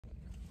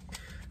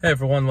Hey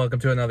everyone,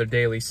 welcome to another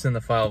daily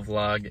cinephile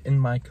vlog in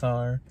my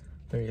car.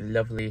 Very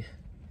lovely,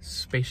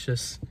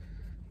 spacious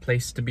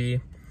place to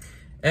be.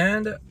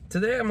 And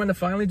today I'm going to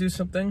finally do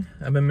something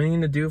I've been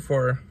meaning to do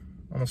for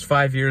almost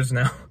 5 years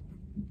now.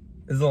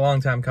 This is a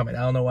long time coming. I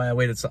don't know why I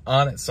waited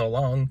on it so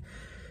long.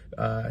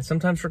 I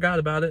sometimes forgot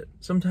about it.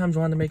 Sometimes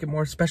wanted to make it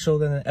more special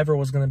than it ever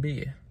was going to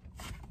be.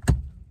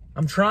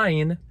 I'm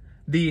trying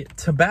the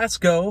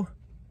Tabasco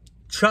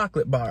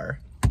chocolate bar.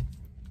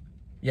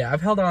 Yeah,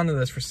 I've held on to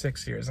this for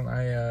 6 years, and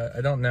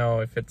I don't know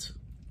if it's,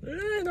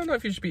 I don't know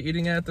if you should be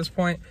eating it at this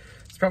point.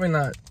 It's probably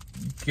not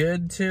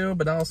good too,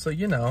 but also,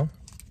 you know,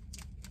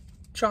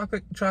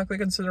 chocolate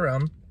can sit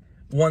around.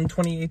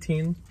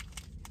 2018.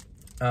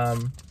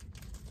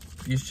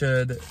 You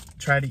should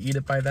try to eat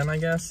it by then, I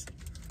guess.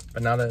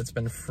 But now that it's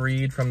been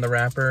freed from the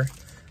wrapper,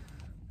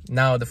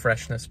 now the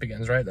freshness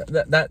begins, right?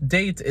 That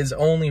date is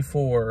only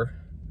for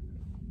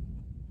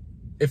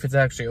if it's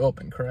actually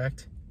open,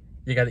 correct?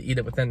 You got to eat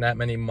it within that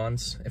many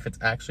months if it's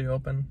actually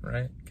open,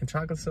 right? Can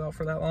chocolate sit out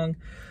for that long?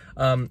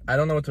 I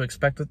don't know what to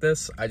expect with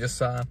this. I just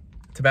saw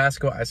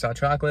Tabasco. I saw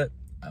chocolate.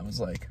 I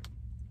was like,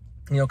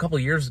 you know, a couple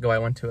of years ago, I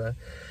went to a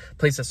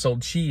place that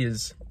sold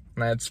cheese,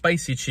 and I had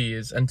spicy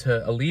cheese. And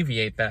to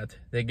alleviate that,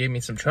 they gave me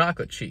some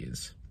chocolate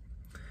cheese.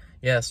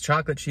 Yes,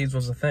 chocolate cheese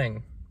was a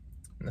thing.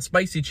 And the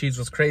spicy cheese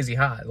was crazy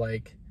hot.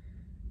 Like,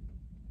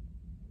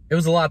 it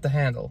was a lot to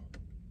handle.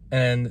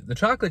 And the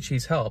chocolate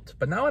cheese helped,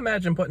 but now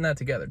imagine putting that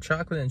together.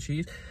 Chocolate and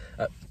cheese.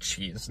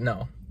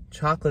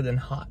 Chocolate and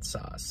hot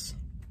sauce.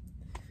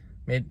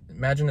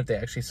 Imagine if they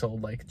actually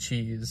sold like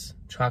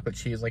chocolate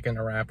cheese like in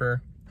a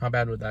wrapper. How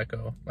bad would that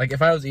go? Like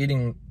if I was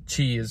eating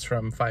cheese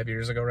from 5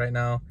 years ago right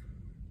now,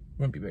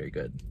 wouldn't be very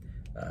good.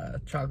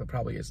 Chocolate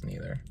probably isn't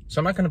either. So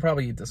I'm not gonna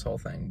probably eat this whole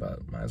thing,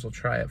 but might as well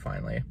try it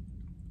finally.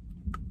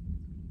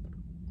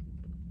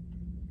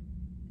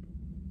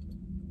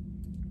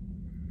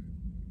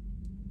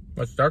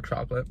 It's dark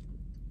chocolate.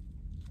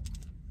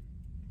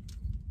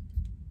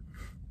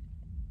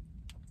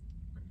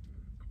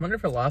 Wonder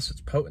if it lost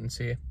its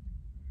potency.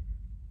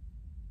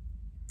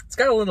 It's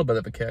got a little bit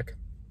of a kick.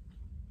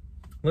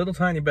 A little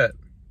tiny bit.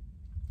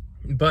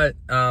 But,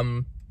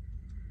 not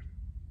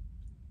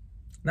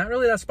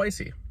really that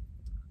spicy.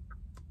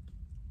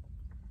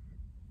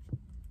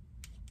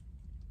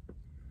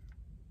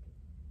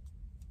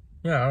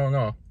 Yeah, I don't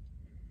know.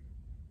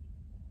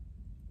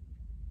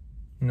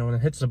 You know, when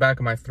it hits the back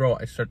of my throat,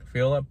 I start to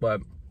feel it,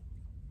 but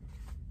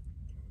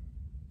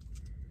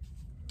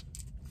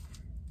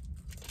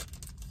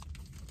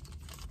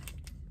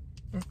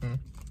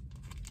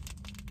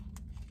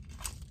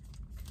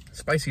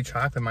spicy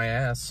chocolate, my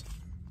ass.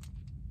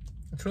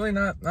 It's really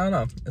not, I don't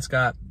know. It's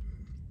got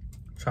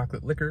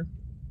chocolate liquor,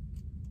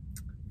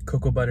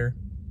 cocoa butter,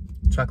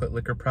 chocolate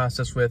liquor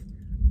processed with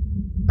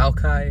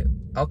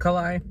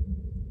alkali,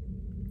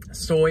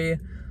 soy,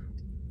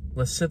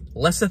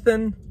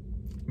 lecithin,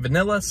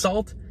 vanilla,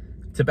 salt,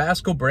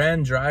 Tabasco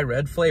brand dry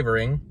red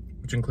flavoring,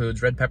 which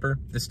includes red pepper,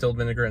 distilled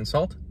vinegar, and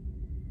salt.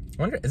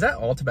 I wonder, is that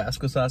all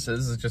Tabasco sauce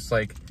is? Is it just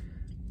like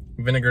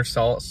vinegar,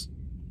 salt,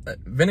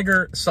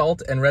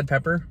 and red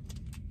pepper?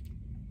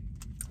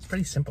 It's a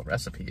pretty simple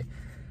recipe.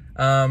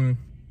 Not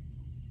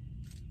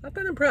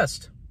that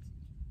impressed.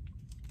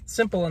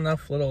 Simple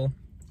enough little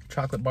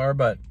chocolate bar,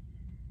 but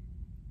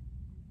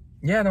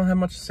yeah, I don't have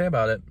much to say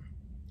about it.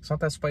 It's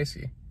not that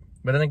spicy.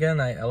 But then again,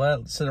 I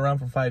let it sit around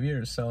for 5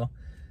 years, so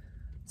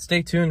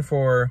stay tuned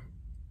for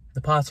the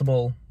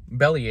possible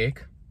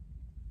bellyache.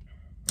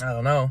 I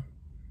don't know.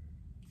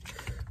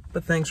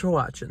 But thanks for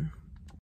watching.